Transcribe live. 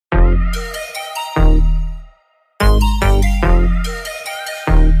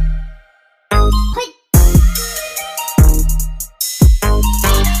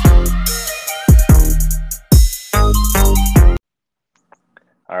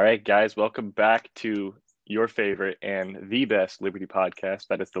right, guys, welcome back to your favorite and the best Liberty podcast.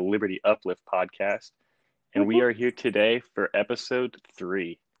 That is the Liberty Uplift podcast. And we are here today for episode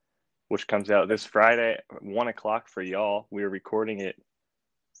 3, which comes out this Friday at 1 o'clock for y'all. We are recording it,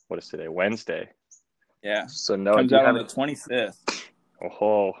 what is today? Wednesday. Yeah. So, Noah, comes do you out have on the 25th.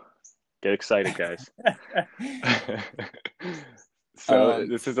 Oh, get excited, guys. So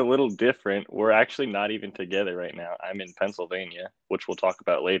this is a little different. We're actually not even together right now. I'm in Pennsylvania, which we'll talk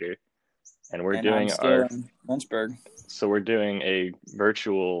about later. And we're doing I'm still in Lynchburg. So we're doing a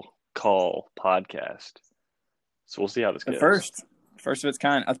virtual call podcast. So we'll see how this goes. First of its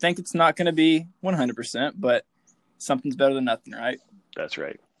kind. I think it's not going to be 100%, but something's better than nothing, right? That's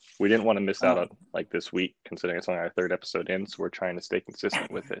right. We didn't want to miss out on like this week, considering it's only our 3rd episode in, so we're trying to stay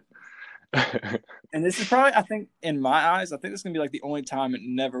consistent with it. And this is probably, I think, in my eyes, I think this is going to be like the only time it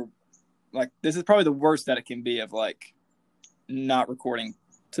never, like, this is probably the worst that it can be of like not recording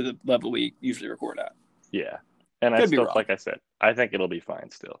to the level we usually record at. Yeah. And I still, like I said, I think it'll be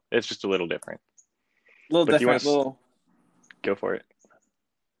fine still. It's just a little different. Go for it.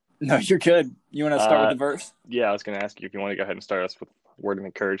 No, you're good. You want to start with the verse? Yeah, I was going to ask you if you want to go ahead and start us with a word of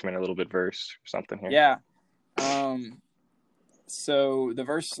encouragement, a little bit verse or something here. Yeah. So the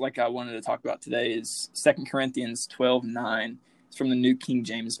verse like I wanted to talk about today is 2 Corinthians 12:9. It's from the New King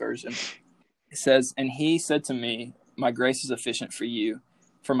James Version. It says, "And he said to me, my grace is sufficient for you,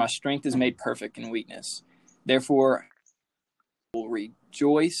 for my strength is made perfect in weakness. Therefore, I will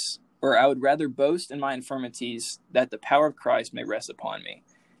rejoice, or I would rather boast in my infirmities, that the power of Christ may rest upon me."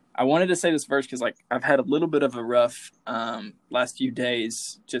 I wanted to say this verse because like I've had a little bit of a rough last few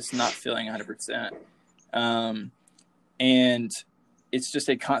days, just not feeling 100%. And it's just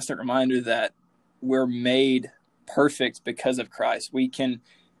a constant reminder that we're made perfect because of Christ. We can,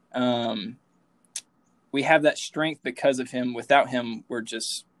 we have that strength because of him. Without him, we're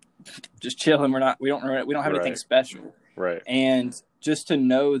just chilling. We don't have anything special. Right. And just to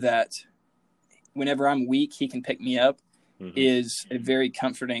know that whenever I'm weak, he can pick me up is a very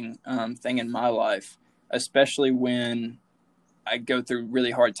comforting thing in my life, especially when I go through really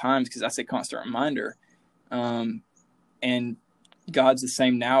hard times, because that's a constant reminder. And God's the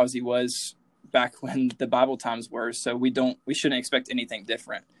same now as he was back when the Bible times were. So we shouldn't expect anything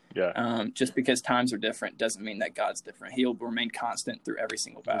different. Yeah. Just because times are different doesn't mean that God's different. He'll remain constant through every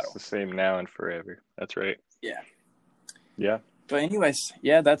single battle. It's the same now and forever. That's right. Yeah. Yeah. But anyways,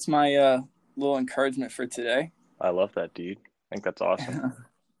 yeah, that's my little encouragement for today. I love that, dude. I think that's awesome.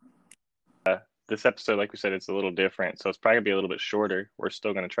 This episode, like we said, it's a little different. So it's probably going to be a little bit shorter. We're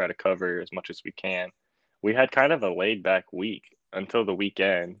still going to try to cover as much as we can. We had kind of a laid-back week until the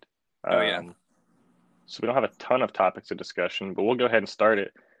weekend. Yeah. So we don't have a ton of topics of discussion, but we'll go ahead and start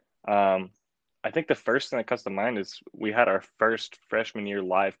it. I think the first thing that comes to mind is we had our first freshman year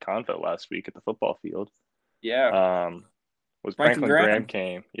live convo last week at the football field. Yeah. Was Franklin Graham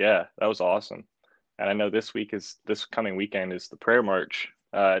came. Yeah, that was awesome. And I know this coming weekend is the prayer march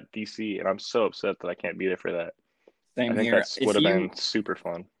at DC, and I'm so upset that I can't be there for that. Same I think here. Would have been super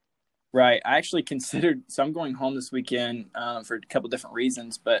fun. Right. I actually considered, so I'm going home this weekend for a couple different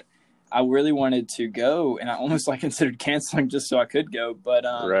reasons, but I really wanted to go, and I almost considered canceling just so I could go. But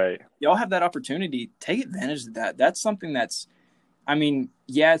right. Y'all have that opportunity. Take advantage of that. That's something that's, I mean,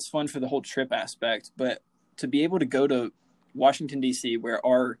 yeah, it's fun for the whole trip aspect, but to be able to go to Washington, D.C., where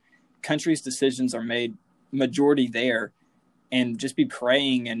our country's decisions are made majority there, and just be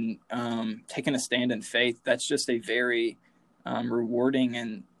praying and taking a stand in faith, that's just a very rewarding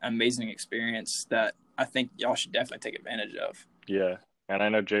and amazing experience that I think y'all should definitely take advantage of. Yeah. And I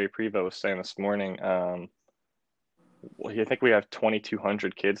know Jerry Prevo was saying this morning, I think we have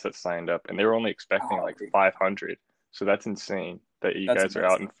 2,200 kids that signed up, and they were only expecting 500. So that's insane that you guys are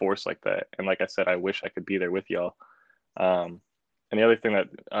out in force like that. And like I said, I wish I could be there with y'all. And the other thing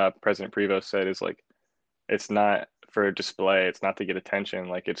that President Prevo said is it's not for a display. It's not to get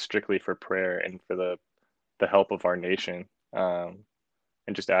attention. It's strictly for prayer and for the help of our nation.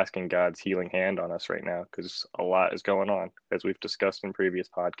 And just asking God's healing hand on us right now, because a lot is going on, as we've discussed in previous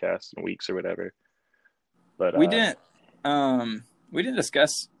podcasts and weeks or whatever. But we didn't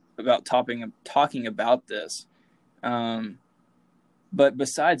discuss about talking about this. But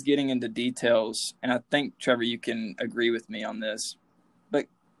besides getting into details, and I think Trevor, you can agree with me on this, but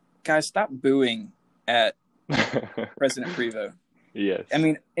guys, stop booing at President Prevo. Yes. I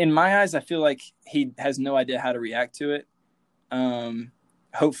mean, in my eyes, I feel like he has no idea how to react to it.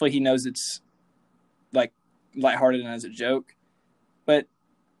 Hopefully he knows it's lighthearted and as a joke, but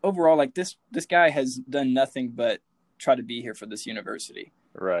overall, this guy has done nothing but try to be here for this university.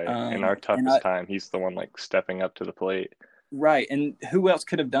 Right. In our toughest time, he's the one stepping up to the plate. Right. And who else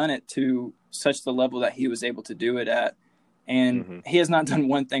could have done it to such the level that he was able to do it at? And Hmm. he has not done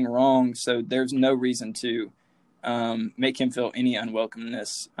one thing wrong. So there's no reason to make him feel any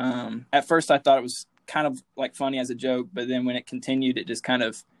unwelcomeness. At first, I thought it was kind of like funny as a joke, but then when it continued, it just kind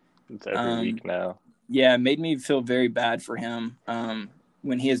of, It's every um, week now. yeah, made me feel very bad for him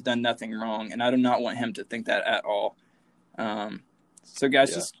when he has done nothing wrong. And I do not want him to think that at all. Um, so guys,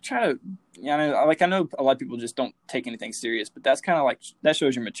 Yeah. just try to, I know a lot of people just don't take anything serious, but that's kind of like, that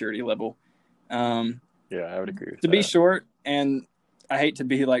shows your maturity level. Um, Yeah, I would agree with to be that. short, and I hate to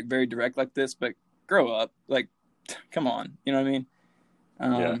be like very direct like this, but grow up. Like, come on, you know what I mean?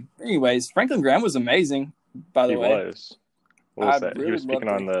 Yeah, Anyways, Franklin Graham was amazing, by he the way. was. What was I'd that? He really was love speaking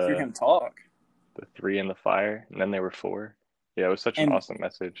to on hear him talk. the three in the fire, and then they were four. Yeah, it was such an And awesome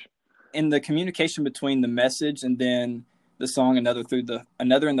message. in the communication between the message and then the song Another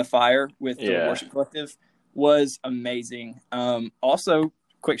in the Fire with the Yeah, worship collective was amazing. Also,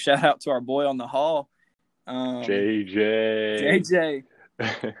 quick shout out to our boy on the hall, JJ. JJ.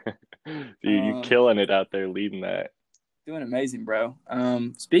 Dude, you Um, killing it out there leading that. doing amazing, bro.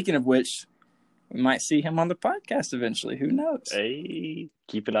 Speaking of which, we might see him on the podcast eventually. Who knows? Hey,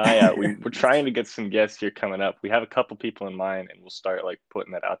 keep an eye out. We're trying to get some guests here coming up. We have a couple people in mind, and we'll start like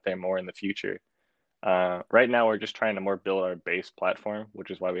putting that out there more in the future. Right now, we're just trying to more build our base platform,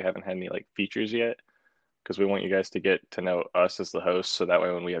 which is why we haven't had any like features yet, because we want you guys to get to know us as the hosts, so that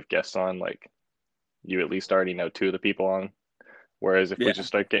way when we have guests on, like you at least already know two of the people on. Whereas if we Yeah, just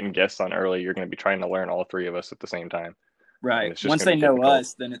start getting guests on early, you're going to be trying to learn all three of us at the same time, and right. it's just Once going to they be know difficult.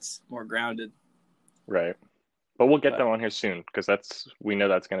 us, then it's more grounded. Right. But we'll get But them on here soon because we know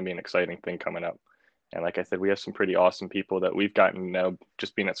that's going to be an exciting thing coming up. And like I said, we have some pretty awesome people that we've gotten to know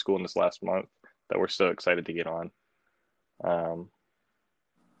just being at school in this last month that we're so excited to get on. Um,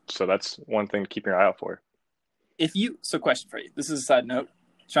 so that's one thing to keep your eye out for. question for you. This is a side note.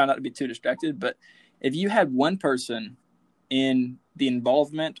 Try not to be too distracted, but if you had one person in the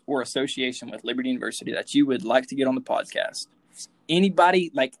involvement or association with Liberty University that you would like to get on the podcast, anybody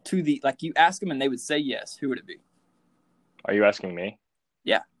like you ask them and they would say yes, who would it be? Are you asking me?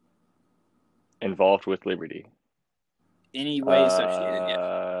 Yeah. Involved with Liberty? Any way associated? Yeah.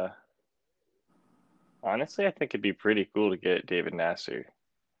 Uh, Honestly, I think it'd be pretty cool to get David Nasser,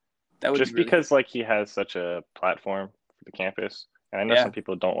 That would be just really cool. because like he has such a platform for the campus. And I know some Yeah.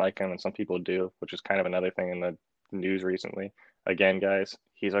 people don't like him and some people do, which is kind of another thing in the news recently. Again, guys,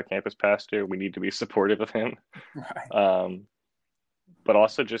 he's our campus pastor. We need to be supportive of him. Right. Um, but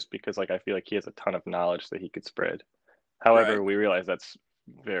also just because like I feel like he has a ton of knowledge that he could spread. Right. However, we realize that's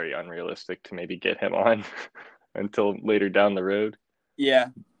very unrealistic to maybe get him on until later down the road. Yeah.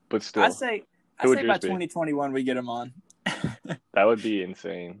 But I still, say I who would say by yours be? 2021 we get them on. That would be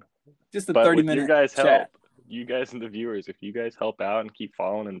insane. Just a But 30 with your minute guys' chat. help, you guys and the viewers, if you guys help out and keep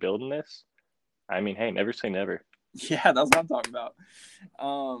following and building this, I mean, hey, never say never. Yeah, that's what I'm talking about.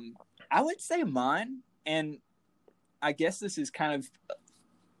 I would say mine, and I guess this is kind of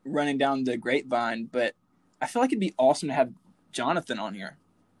running down the grapevine, but I feel like it'd be awesome to have Jonathan on here,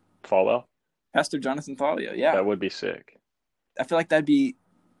 Follow? Pastor Jonathan Thalia. Yeah, That would be sick. I feel like that'd be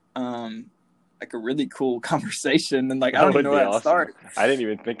like a really cool conversation, and like I That don't even would know be where to awesome. start. I didn't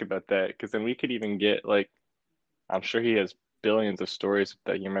even think about that because then we could even get like, I'm sure he has billions of stories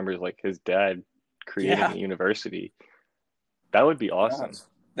that he remembers, like his dad creating Yeah, the university. That would be gosh, awesome. that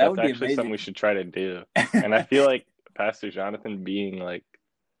That's would be actually something amazing. we should try to do. And I feel like Pastor Jonathan being like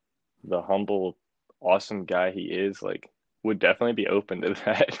the humble, awesome guy he is, like would definitely be open to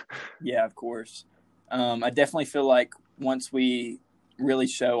that. Yeah, of course. I definitely feel like once we really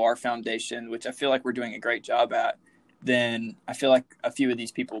show our foundation, which I feel like we're doing a great job at, then I feel like a few of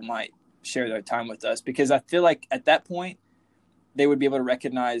these people might share their time with us because I feel like at that point they would be able to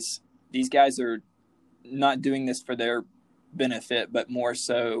recognize these guys are not doing this for their benefit, but more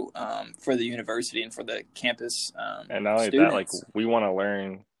so for the university and for the campus And not only that, like students. we want to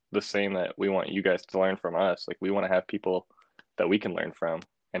learn the same that we want you guys to learn from us. Like we want to have people that we can learn from,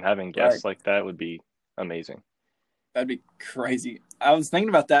 and having Right. guests like that would be amazing. That'd be crazy. I was thinking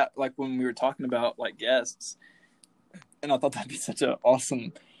about that like when we were talking about like guests, and I thought that'd be such an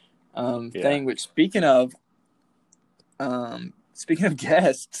awesome Yeah. thing. Which speaking of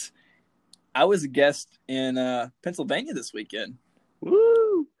guests, I was a guest in Pennsylvania this weekend.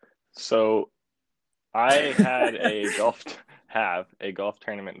 Woo! So I had a golf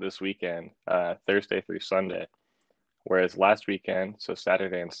tournament this weekend, Thursday through Sunday. Whereas last weekend, so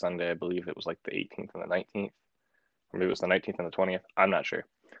Saturday and Sunday, I believe it was like the 18th and the 19th, or maybe it was the 19th and the 20th. I'm not sure.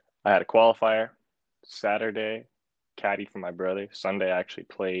 I had a qualifier. Saturday, caddy for my brother. Sunday, I actually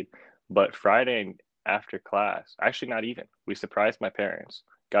played. But Friday after class. Actually, not even. We surprised my parents.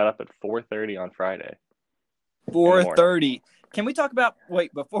 Got up at 4:30 on Friday in the morning. 4:30. Can we talk about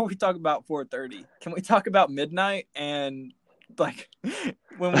before we talk about 4:30? Can we talk about midnight and like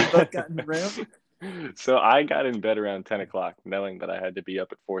when we both got in the room? So I got in bed around 10 o'clock, knowing that I had to be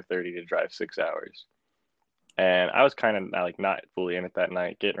up at 4:30 to drive 6 hours. And I was kind of like not fully in it that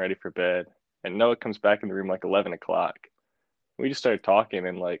night, getting ready for bed. And Noah comes back in the room like 11 o'clock. We just started talking,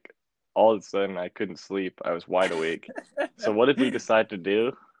 and like all of a sudden I couldn't sleep. I was wide awake. So what did we decide to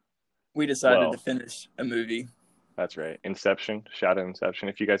do? We decided to finish a movie. That's right. Inception. Shout out Inception.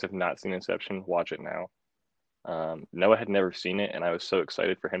 If you guys have not seen Inception, watch it now. Noah had never seen it, and I was so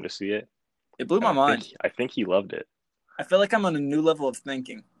excited for him to see it. It blew my mind. I think he loved it. I feel like I'm on a new level of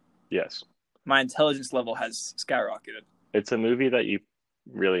thinking. Yes. My intelligence level has skyrocketed. It's a movie that you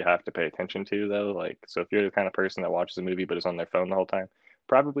really have to pay attention to, though. Like, so if you're the kind of person that watches a movie but is on their phone the whole time,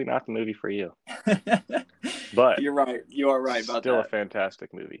 probably not the movie for you. But you're right. You are right about that. Still a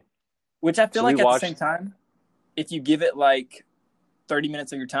fantastic movie. Which I feel like at the same time, if you give it like 30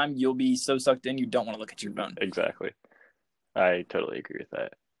 minutes of your time, you'll be so sucked in you don't want to look at your phone. Exactly. I totally agree with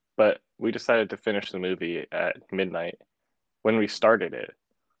that. But we decided to finish the movie at midnight when we started it.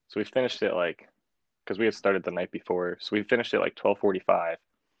 So we finished it like, because we had started the night before. So we finished it like 12:45,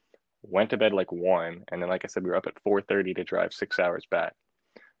 went to bed like 1, and then like I said, we were up at 4:30 to drive 6 hours back.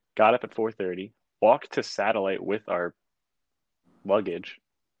 Got up at 4:30, walked to Satellite with our luggage,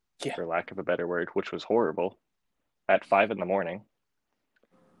 for lack of a better word, which was horrible, at 5 in the morning.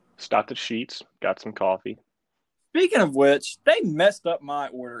 Stopped at Sheetz, got some coffee. Speaking of which, they messed up my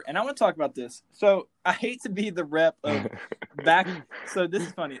order, and I want to talk about this. So I hate to be the rep of back. So this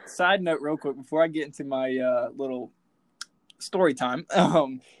is funny. Side note, real quick, before I get into my little story time.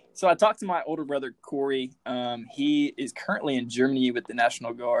 So I talked to my older brother Corey. He is currently in Germany with the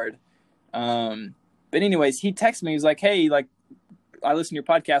National Guard. But anyways, he texted me. He was like, "Hey, like, I listen to your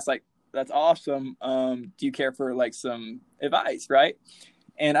podcast. Like, that's awesome. Do you care for like some advice, right?"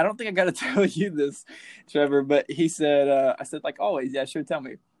 And I don't think I got to tell you this, Trevor, but he said, I said, like always, yeah, sure, tell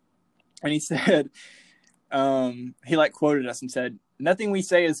me. And he said, he like quoted us and said, "Nothing we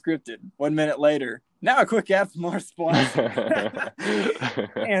say is scripted." 1 minute later, now a quick ad from our sponsor.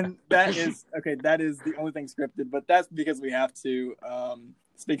 And that is the only thing scripted, but that's because we have to.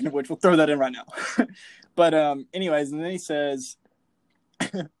 Speaking of which, we'll throw that in right now. But anyways, and then he says,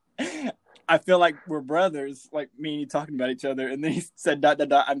 "I feel like we're brothers, like me and you talking about each other." And then he said, ...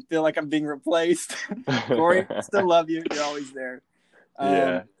 I feel like I'm being replaced. Corey, still love you. You're always there.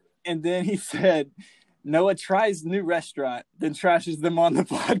 Yeah. And then he said, "Noah tries new restaurant, then trashes them on the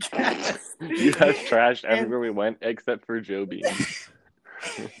podcast." You guys trashed everywhere we went except for Joe Bean.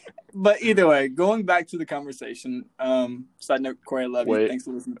 But either way, going back to the conversation, side note, Corey, I love you. Thanks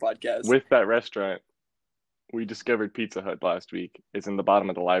for listening to the podcast. With that restaurant, we discovered Pizza Hut last week. It's in the bottom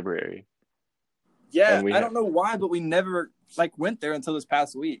of the library. Yeah, I don't know why, but we never like went there until this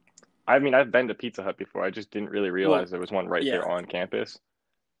past week. I mean, I've been to Pizza Hut before. I just didn't really realize there was one right there on campus.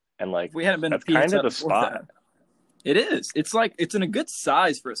 And like, we hadn't been that's to Pizza kind of Hut the spot. That. It is. It's like it's in a good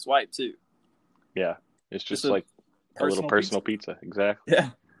size for a swipe too. Yeah, it's just like a little personal pizza. Exactly.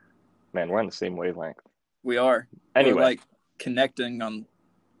 Yeah. Man, we're on the same wavelength. We are. Anyway, we're like connecting on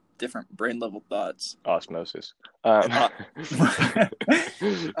different brain level thoughts. Osmosis. So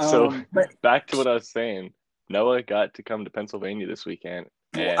back to what I was saying. Noah got to come to Pennsylvania this weekend.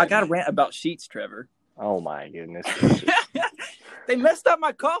 Well, I got a rant about Sheetz, Trevor. Oh my goodness. They messed up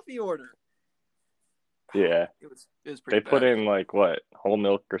my coffee order. Yeah. It was pretty bad. They put in like what, whole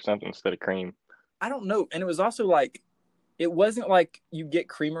milk or something instead of cream. I don't know. And it was also like, it wasn't like you get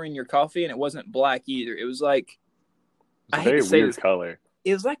creamer in your coffee, and it wasn't black either. It was like, it's a very weird color.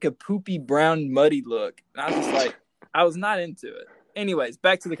 It was like a poopy brown muddy look. And I was just like, I was not into it. Anyways,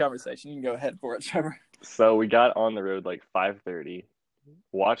 back to the conversation. You can go ahead for it, Trevor. So we got on the road like 5:30,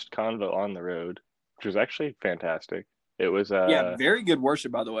 watched Convo on the road, which was actually fantastic. It was very good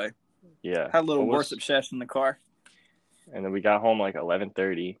worship, by the way. Yeah. Had a little worship session in the car. And then we got home like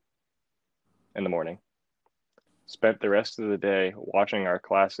 11:30 in the morning. Spent the rest of the day watching our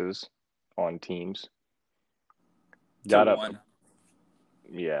classes on Teams. Got up.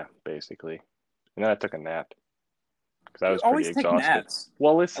 Yeah, basically. And then I took a nap because I was pretty exhausted. Naps.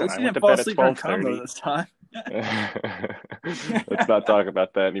 Well, listen, I went to bed at 12:30 this time. Let's not talk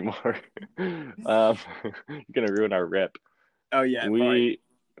about that anymore. You're gonna ruin our rep. Oh yeah, we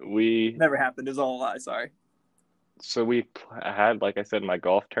never happened. It was all a lie. Sorry. So we had, like I said, my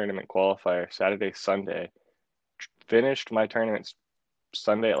golf tournament qualifier Saturday, Sunday. Finished my tournament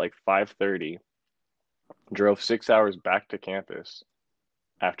Sunday at like 5:30. Drove 6 hours back to campus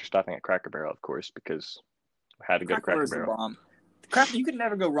after stopping at Cracker Barrel, of course, because I had to go to Cracker Cracker Barrel's the Barrel. bomb. You could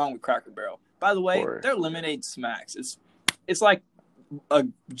never go wrong with Cracker Barrel. By the way, their lemonade smacks. It's like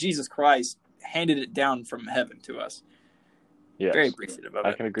Jesus Christ handed it down from heaven to us. Yes. Very appreciative of it.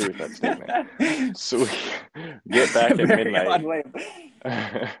 I can agree with that statement. So we get back at midnight.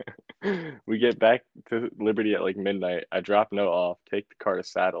 We get back to Liberty at like midnight. I drop Noah off, take the car to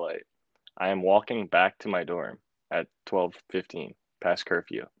Satellite. I am walking back to my dorm at 12:15, past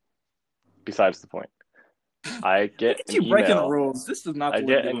curfew. Besides the point. I get Look at you breaking the rules. This is not. I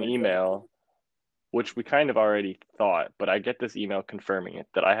get an email, which we kind of already thought, but I get this email confirming it,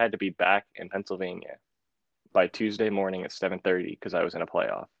 that I had to be back in Pennsylvania by Tuesday morning at 7:30 because I was in a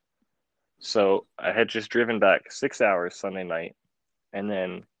playoff. So I had just driven back 6 hours Sunday night and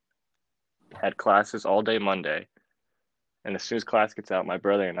then had classes all day Monday. And as soon as class gets out, my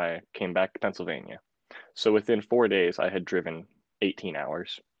brother and I came back to Pennsylvania. So within 4 days, I had driven 18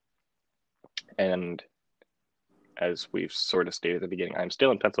 hours. And as we've sort of stated at the beginning, I'm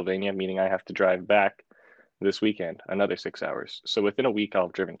still in Pennsylvania, meaning I have to drive back this weekend, another 6 hours. So within a week, I'll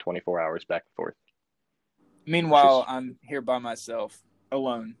have driven 24 hours back and forth. Meanwhile, I'm here by myself,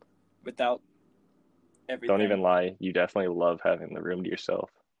 alone, without everything. Don't even lie. You definitely love having the room to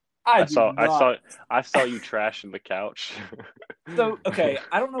yourself. I saw you trashing the couch. So, okay,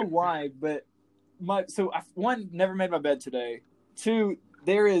 I don't know why, but one, never made my bed today. Two,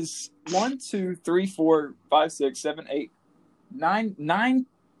 there is 1, 2, 3, 4, 5, 6, 7, 8, 9,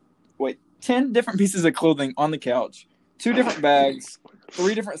 10 different pieces of clothing on the couch, 2 different bags,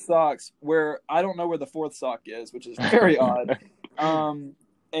 3 different socks where I don't know where the 4th sock is, which is very odd.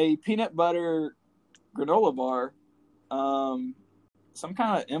 A peanut butter granola bar, some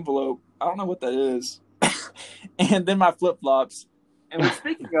kind of envelope. I don't know what that is. And then my flip-flops. And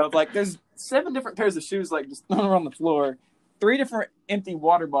speaking of, like, there's 7 different pairs of shoes, like, just thrown around the floor. 3 different empty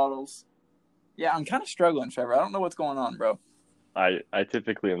water bottles. Yeah, I'm kind of struggling, Trevor. I don't know what's going on, bro. I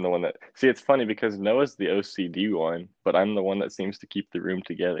typically am the one that... See, it's funny because Noah's the OCD one, but I'm the one that seems to keep the room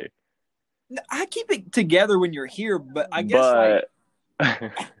together. I keep it together when you're here, but I guess...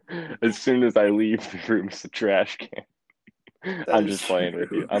 as soon as I leave, the room's a trash can. I'm just playing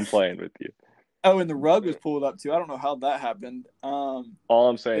with you. I'm playing with you. Oh, and the rug was pulled up, too. I don't know how that happened. All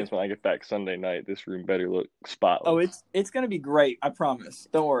I'm saying is when I get back Sunday night, this room better look spotless. Oh, it's going to be great. I promise.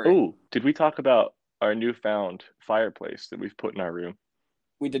 Don't worry. Oh, did we talk about our newfound fireplace that we've put in our room?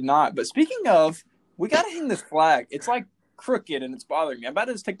 We did not. But speaking of, we got to hang this flag. It's like crooked and it's bothering me. I'm about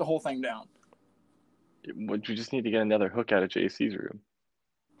to just take the whole thing down. You just need to get another hook out of JC's room.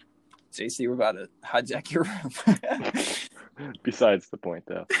 JC, we're about to hijack your room. Besides the point,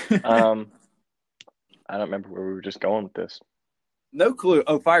 though. I don't remember where we were just going with this. No clue.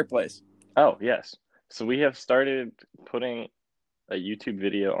 Oh, fireplace. Oh, yes. So we have started putting a YouTube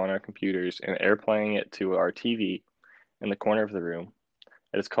video on our computers and airplaying it to our TV in the corner of the room.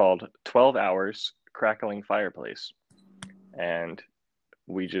 It is called 12 Hours Crackling Fireplace. And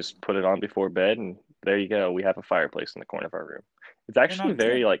we just put it on before bed, and there you go. We have a fireplace in the corner of our room. It's actually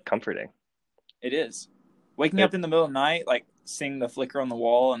very, comforting. It is. Waking up in the middle of the night, like, seeing the flicker on the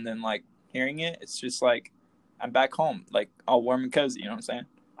wall and then, like, hearing it, it's just like I'm back home, like all warm and cozy, you know what I'm saying?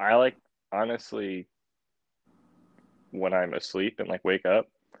 I honestly, when I'm asleep and like wake up,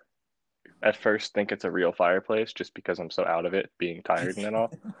 at first think it's a real fireplace just because I'm so out of it being tired and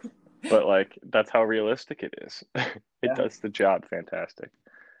all. But like that's how realistic it is. It does the job fantastic.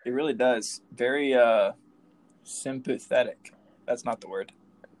 It really does. Very sympathetic. That's not the word.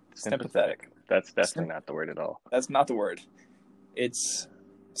 Sympathetic. That's definitely not the word at all. That's not the word. It's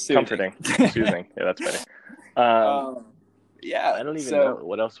comforting. Soothing. Yeah, that's better. Yeah. I don't even know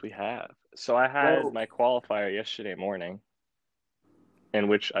what else we have. So I had my qualifier yesterday morning, in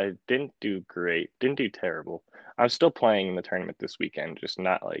which I didn't do great, didn't do terrible. I'm still playing in the tournament this weekend, just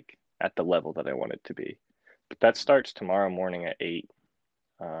not like at the level that I want it to be. But that starts tomorrow morning at 8.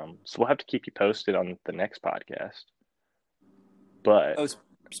 So we'll have to keep you posted on the next podcast. But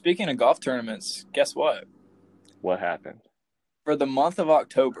speaking of golf tournaments, guess what? What happened? For the month of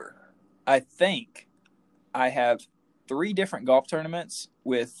October, I think I have 3 different golf tournaments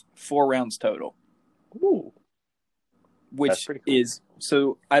with 4 rounds total. Ooh. Which is,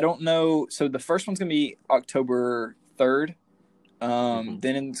 so I don't know. So the first one's going to be October 3rd. Then it's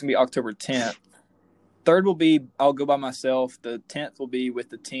going to be October 10th. 3rd will be, I'll go by myself. The 10th will be with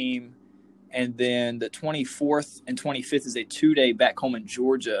the team. And then the 24th and 25th is a 2-day back home in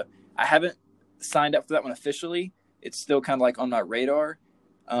Georgia. I haven't signed up for that one officially. It's still kind of like on my radar.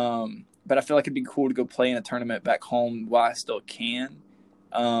 But I feel like it'd be cool to go play in a tournament back home while I still can.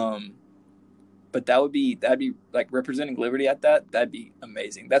 but that'd be like representing Liberty at that. That'd be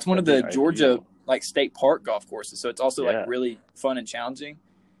amazing. That's one of That'd the be Georgia ideal. like state park golf courses, so it's also like Yeah. really fun and challenging.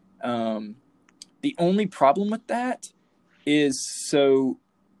 The only problem with that is so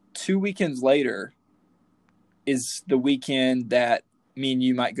 2 weekends later is the weekend that me and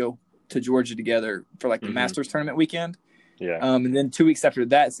you might go to Georgia together for like the Masters tournament weekend. Yeah. And then 2 weeks after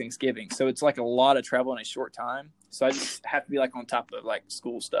that is Thanksgiving. So it's like a lot of travel in a short time. So I just have to be like on top of like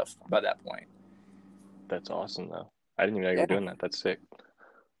school stuff by that point. That's awesome though. I didn't even know you were doing that. That's sick.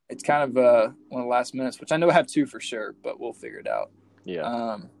 It's kind of one of the last minutes, which I know I have 2 for sure, but we'll figure it out.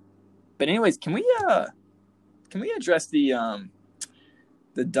 Yeah. But anyways, can we address the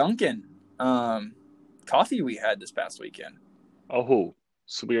Dunkin' coffee we had this past weekend? Oh,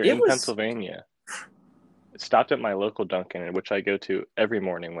 so we were in Pennsylvania. It stopped at my local Dunkin', in which I go to every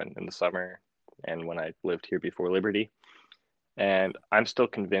morning when in the summer and when I lived here before Liberty. And I'm still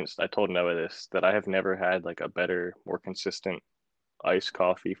convinced, I told Noah this, that I have never had like a better, more consistent iced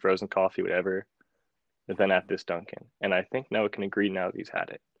coffee, frozen coffee, whatever, than at this Dunkin'. And I think Noah can agree now that he's had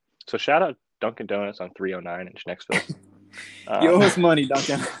it. So shout out Dunkin' Donuts on 309 in Schnecksville. You owe us money,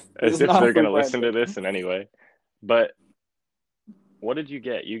 Dunkin'. As if they're going to listen to this in any way. But what did you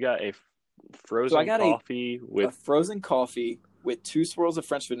get? You got a frozen coffee with a frozen coffee with 2 swirls of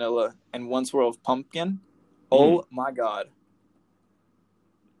French vanilla and 1 swirl of pumpkin. Oh my God.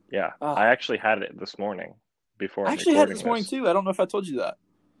 Yeah. I actually had it this morning before I actually had it this morning too. I don't know if I told you that.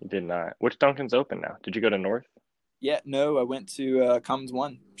 You did not. Which Dunkin's open now? Did you go to North? Yeah, no, I went to Commons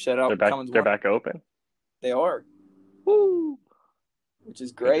 1. Shout out Commons 1. They're back open? They are. Woo! Which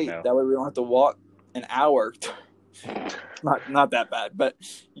is great. That way we don't have to walk an hour. not that bad, but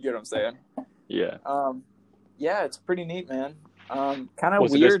you get what I'm saying. Yeah. Yeah, it's pretty neat, man. Kind of weird.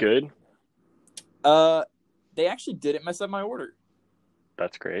 Was it as good? They actually didn't mess up my order.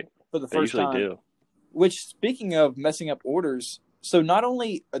 That's great. For the first time. They usually do. Which, speaking of messing up orders, so not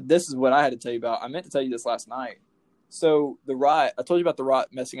only this is what I had to tell you about. I meant to tell you this last night. So the rot, I told you about the rot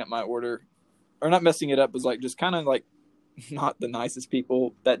messing up my order, or not messing it up, was like just kind of like not the nicest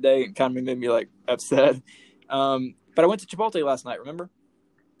people that day, and kind of made me like upset. But I went to Chipotle last night. Remember?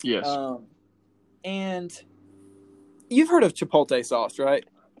 Yes. And you've heard of Chipotle sauce, right?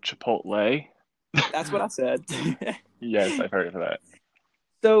 Chipotle. That's what I said. Yes, I've heard of that.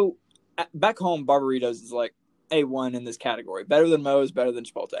 So back home, Barbaritos is like A1 in this category. Better than Moe's, better than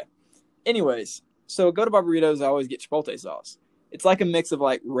Chipotle. Anyways, so go to Barbaritos, I always get Chipotle sauce. It's like a mix of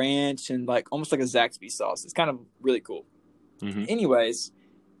like ranch and like almost like a Zaxby's sauce. It's kind of really cool. Mm-hmm. Anyways,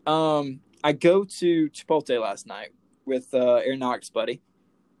 I go to Chipotle last night with Aaron Knox, buddy.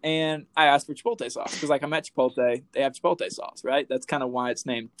 And I asked for Chipotle sauce because, like, I'm at Chipotle. They have Chipotle sauce, right? That's kind of why it's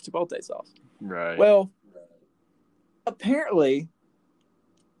named Chipotle sauce. Right. Well, apparently,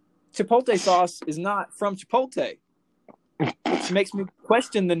 Chipotle sauce is not from Chipotle, which makes me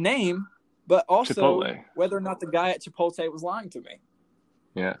question the name, but also Chipotle. Whether or not the guy at Chipotle was lying to me.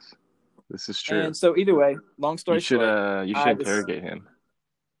 Yes, this is true. And so, either way, long story short, you should interrogate him.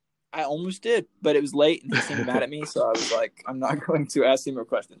 I almost did, but it was late and he seemed mad at me, so I was like, I'm not going to ask him more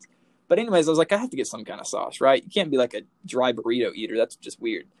questions. But anyways, I was like, I have to get some kind of sauce, right? You can't be like a dry burrito eater. That's just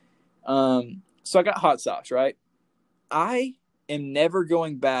weird. So I got hot sauce, right? I am never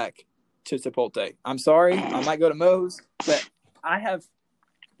going back to Chipotle. I'm sorry. I might go to Moe's, but I have,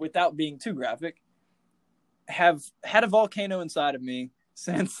 without being too graphic, have had a volcano inside of me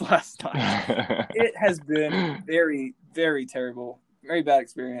since last night. It has been very, very terrible. Very bad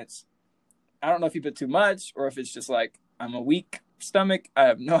experience. I don't know if you put too much or if it's just like I'm a weak stomach. I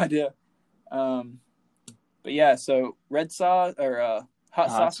have no idea. But yeah, so red sauce or hot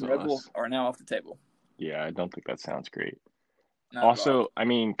sauce and Red Bull are now off the table. Yeah, I don't think that sounds great. Not also, I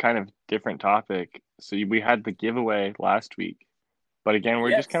mean, kind of different topic. So we had the giveaway last week, but again, we're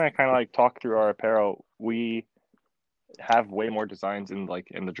just kind of like talk through our apparel. We have way more designs in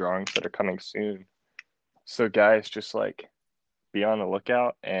the drawings that are coming soon. So guys, just like be on the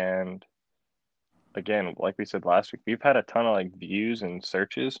lookout. And again, like we said last week, we've had a ton of like views and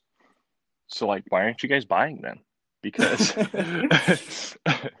searches. So like, why aren't you guys buying them? Because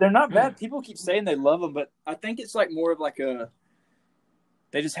they're not bad. People keep saying they love them, but I think it's like more of like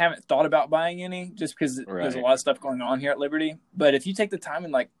they just haven't thought about buying any just because there's a lot of stuff going on here at Liberty. But if you take the time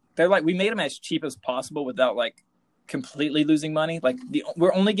and like, they're like, we made them as cheap as possible without like completely losing money. Like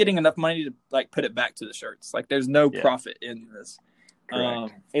we're only getting enough money to like put it back to the shirts. Like there's no profit in this.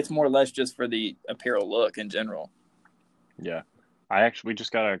 It's more or less just for the apparel look in general. Yeah. We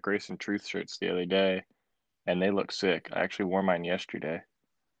just got our Grace and Truth shirts the other day and they look sick. I actually wore mine yesterday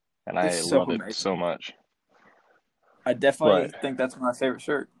and I love it so much. I definitely think that's my favorite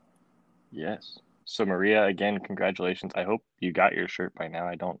shirt. Yes. So Maria, again, congratulations. I hope you got your shirt by now.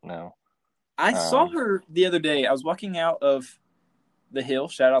 I don't know. I saw Um, her the other day. I was walking out of the Hill.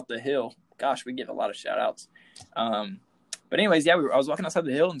 Shout out the Hill. Gosh, we give a lot of shout outs. But anyways, yeah, I was walking outside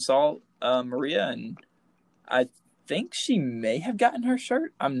the Hill and saw Maria, and I think she may have gotten her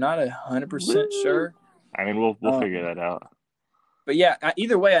shirt. I'm not 100% sure. I mean, we'll figure Um, that out. but yeah,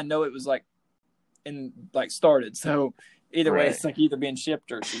 either way, I know it was started. So either way, Right. it's like either being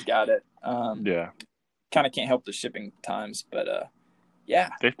shipped or she's got it. Yeah. Kind of can't help the shipping times, but yeah,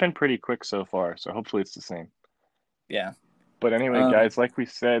 They've been pretty quick so far, so hopefully it's the same. yeah. But anyway, Um, guys, like we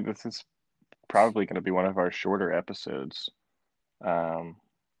said, this is probably going to be one of our shorter episodes. Um,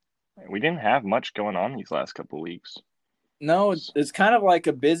 we didn't have much going on these last couple of weeks. no, it's kind of like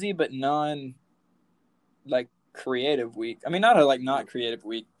a busy but non like creative week. I mean, not a not creative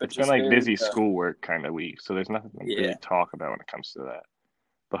week, but It's been just like very busy schoolwork kind of week, so there's nothing to really yeah. talk about when it comes to that.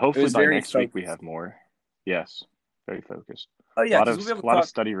 But It hopefully was by very next week we focused. have more. Yes, very focused. Oh A yeah, lot because of we'll be able a to lot of talk.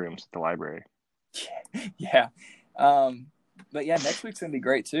 study rooms at the library. Yeah, but yeah, next week's gonna be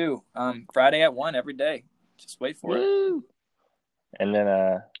great too. Friday at 1 every day. Just wait for it. Woo! And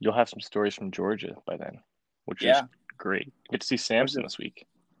then you'll have some stories from Georgia by then, which is Yeah. great. Get to see Samson this week.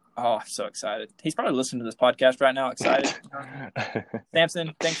 Oh, I'm so excited. He's probably listening to this podcast right now, excited.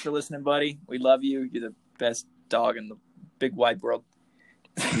 Samson, thanks for listening, buddy. We love you. You're the best dog in the big wide world.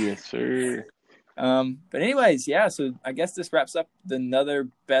 Yes, sir. But anyways, yeah, so I guess this wraps up another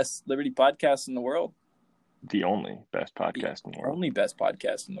best Liberty podcast in the world. The only best podcast in the world. Only best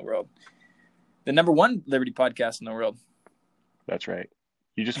podcast in the world. The number one Liberty podcast in the world. That's right.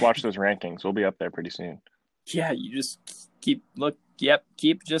 You just watch those rankings. We'll be up there pretty soon. Yeah, you just keep those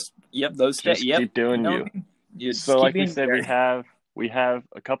Just keep doing you. So like we said, we have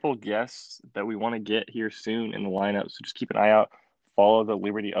a couple guests that we want to get here soon in the lineup. So just keep an eye out. Follow the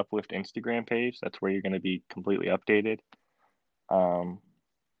Liberty Uplift Instagram page. That's where you're going to be completely updated.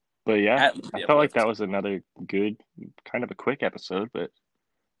 But yeah, I felt like that was another good, kind of a quick episode, but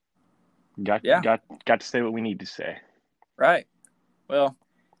got to say what we need to say. Right. Well,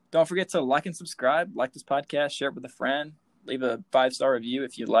 don't forget to like and subscribe, like this podcast, share it with a friend, leave a 5-star review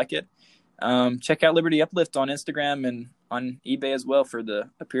if you like it. Check out Liberty Uplift on Instagram and on eBay as well for the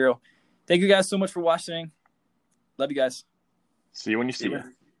apparel. Thank you guys so much for watching. Love you guys. See you when you see it.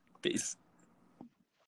 Peace.